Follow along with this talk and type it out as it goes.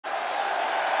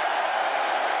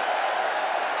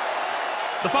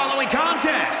The following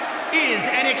contest is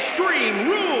an Extreme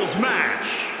Rules match.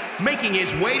 Making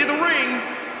his way to the ring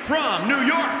from New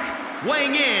York,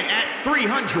 weighing in at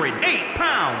 308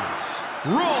 pounds,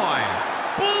 Roy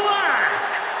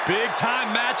Black. Big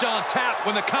time match on tap.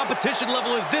 When the competition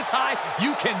level is this high,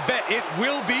 you can bet it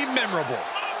will be memorable.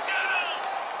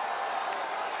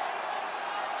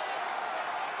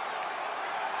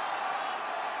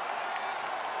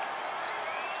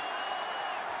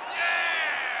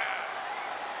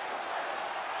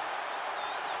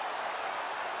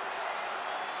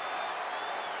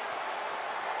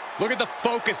 Look at the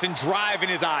focus and drive in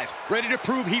his eyes, ready to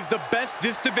prove he's the best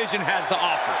this division has to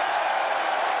offer.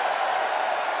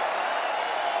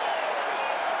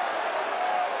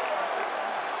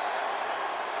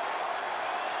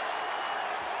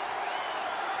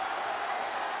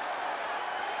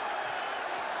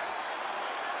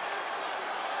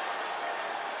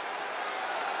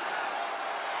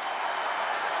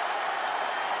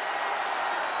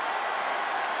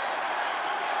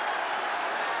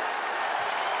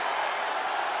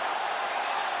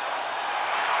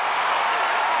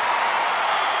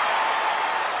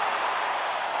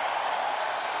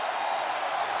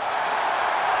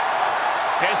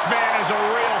 This man is a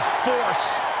real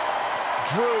force,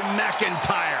 Drew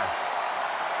Mcintyre.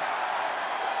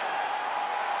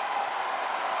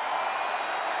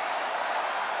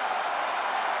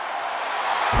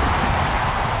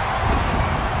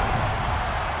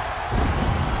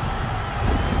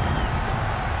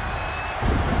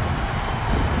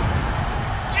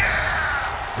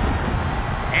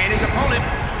 And his opponent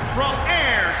from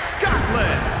Ayr,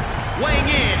 Scotland, weighing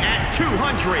in at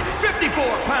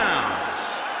 254 pounds,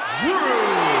 Drew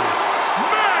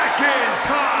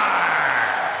Mcintyre.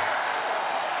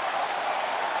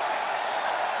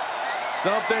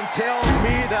 Something tells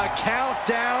me the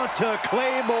countdown to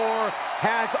Claymore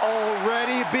has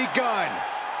already begun.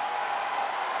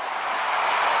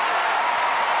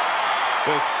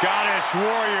 The Scottish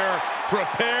warrior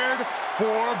prepared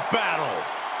for battle.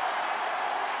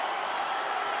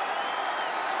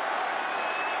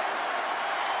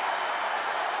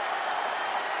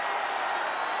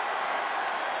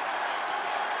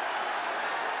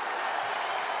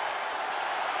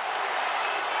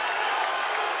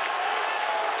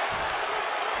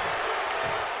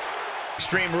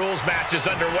 Extreme Rules match is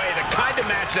underway, the kind of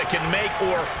match that can make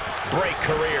or break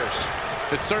careers.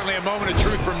 It's certainly a moment of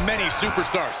truth for many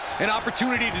superstars. An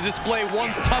opportunity to display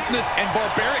one's toughness and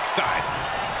barbaric side.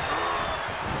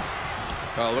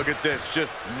 Oh, look at this,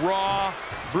 just raw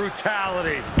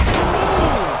brutality.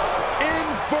 Ooh,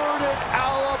 inverted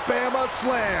Alabama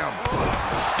slam.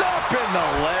 Stop in the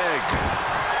leg.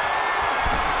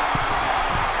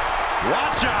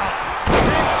 Watch out.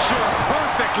 Picture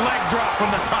perfect leg drop from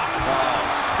the top. Oh,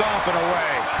 stomping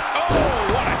away.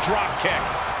 Oh, what a drop kick.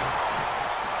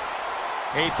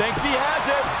 He thinks he has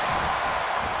it.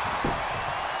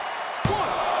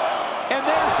 And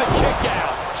there's the kick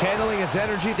out. Channeling his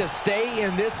energy to stay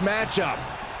in this matchup.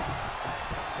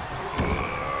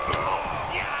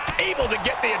 Able to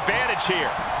get the advantage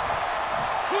here.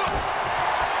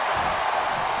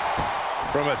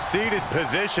 From a seated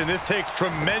position, this takes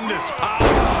tremendous power.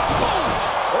 Oh,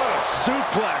 what a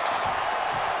suplex.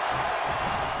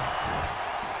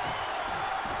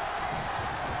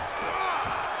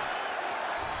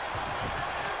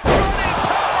 Running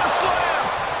power slam.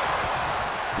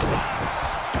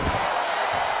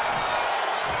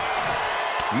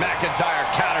 McIntyre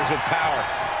counters with power.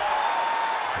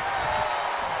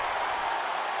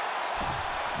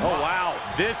 Oh, wow.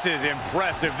 This is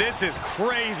impressive. This is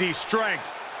crazy strength.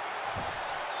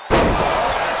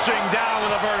 Crashing down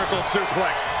with a vertical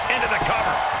suplex. Into the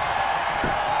cover.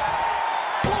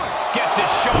 Gets his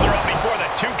shoulder up before the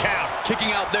 2 count.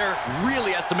 Kicking out there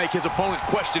really has to make his opponent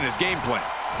question his game plan.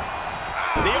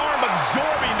 The arm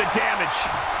absorbing the damage.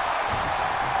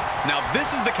 Now,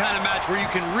 this is the kind of match where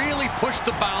you can really push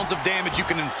the bounds of damage you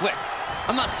can inflict.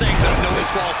 I'm not saying that a no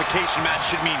disqualification match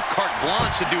should mean carte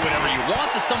blanche to do whatever you want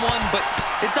to someone, but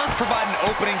it does provide an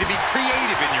opening to be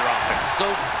creative in your offense, so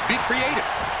be creative.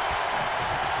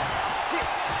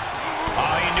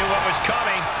 Oh, he knew what was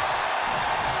coming.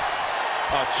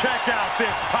 Oh, check out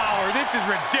this power. This is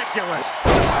ridiculous.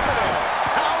 Dominance.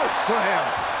 Power slam.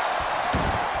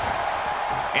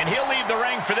 And he'll leave the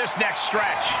ring for this next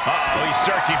stretch. Uh-oh, he's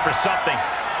searching for something.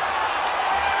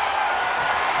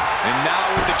 And now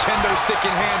with the kendo stick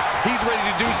in hand, he's ready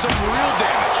to do some real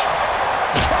damage.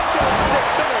 Kendo stick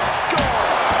to the skull.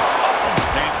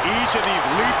 And each of these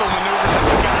lethal maneuvers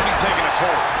have got to be taking a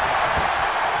toll.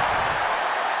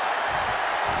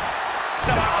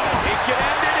 It can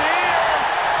end it here.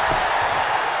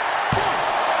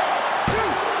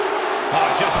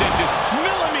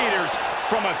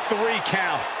 a 3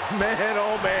 count. Man,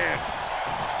 oh man.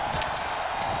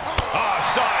 Oh,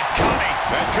 saw it coming.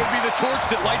 That could be the torch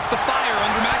that lights the fire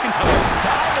under McIntyre.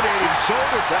 Dominating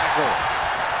shoulder tackle.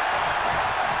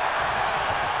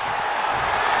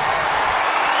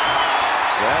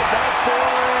 Set up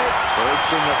for it.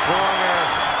 Perch in the corner.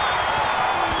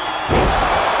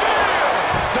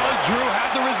 Does Drew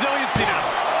have the resiliency now?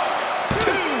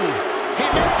 2. He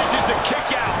manages to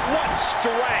kick out. What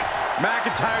strength.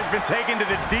 McIntyre's been taken to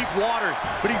the deep waters,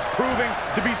 but he's proving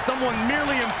to be someone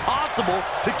merely impossible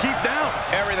to keep down.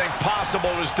 Everything possible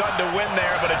was done to win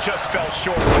there, but it just fell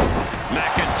short.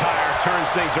 McIntyre turns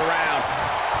things around.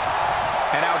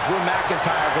 And now Drew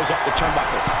McIntyre goes up the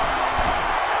turnbuckle.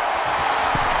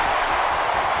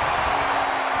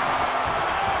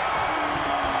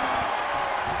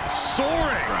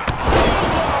 Soaring.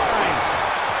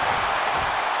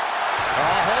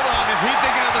 Oh, hold on. Is he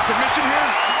thinking of a submission here?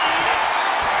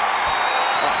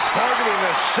 Targeting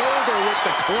the shoulder with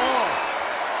the claw.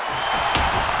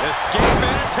 Escape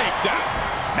and a takedown.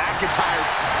 McIntyre.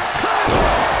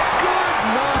 Good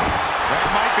night. That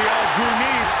might be all Drew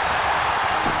needs.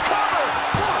 Cover.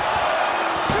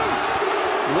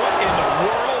 1, 2. What in the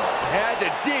world? Had to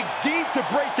dig deep to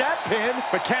break that pin.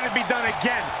 But can it be done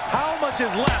again? How much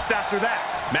is left after that?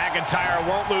 McIntyre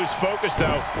won't lose focus,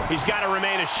 though. He's got to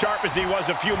remain as sharp as he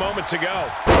was a few moments ago.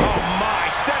 Oh, my.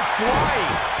 Sent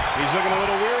flying. He's looking a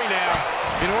little weary now.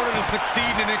 In order to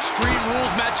succeed in an Extreme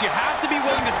Rules match, you have to be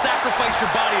willing to sacrifice your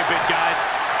body a bit, guys.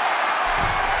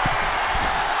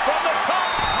 From the top.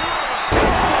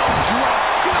 Drop.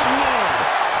 Good Lord.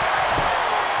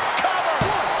 Cover.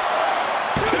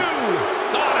 2.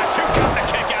 Oh, the 2 count to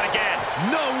kick out again.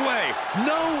 No way.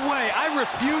 No way. I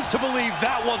refuse to believe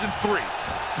that wasn't 3.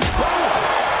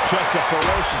 Just a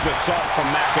ferocious assault from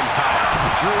McIntyre.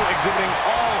 Drew exhibiting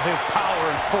all his power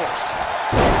and force.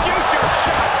 Future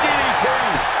shot DDT.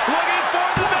 Looking for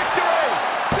the victory.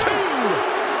 2.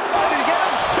 Oh, did he get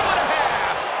him?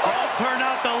 2.5. Don't turn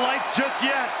out the lights just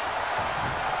yet.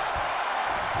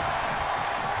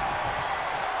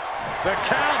 The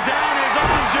countdown is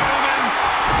on, gentlemen.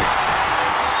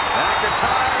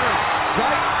 McIntyre.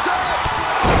 Sights up.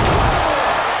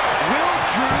 Will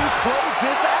Drew close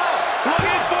this out?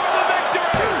 Looking for the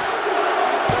victory.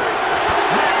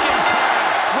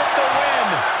 McIntyre with the win.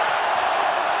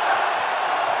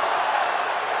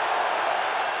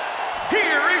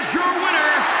 Here is your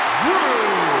winner, Drew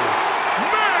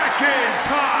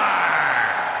McIntyre.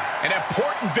 An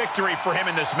important victory for him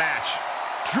in this match.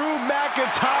 Drew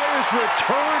McIntyre's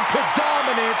return to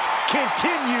dominance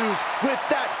continues with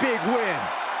that big win.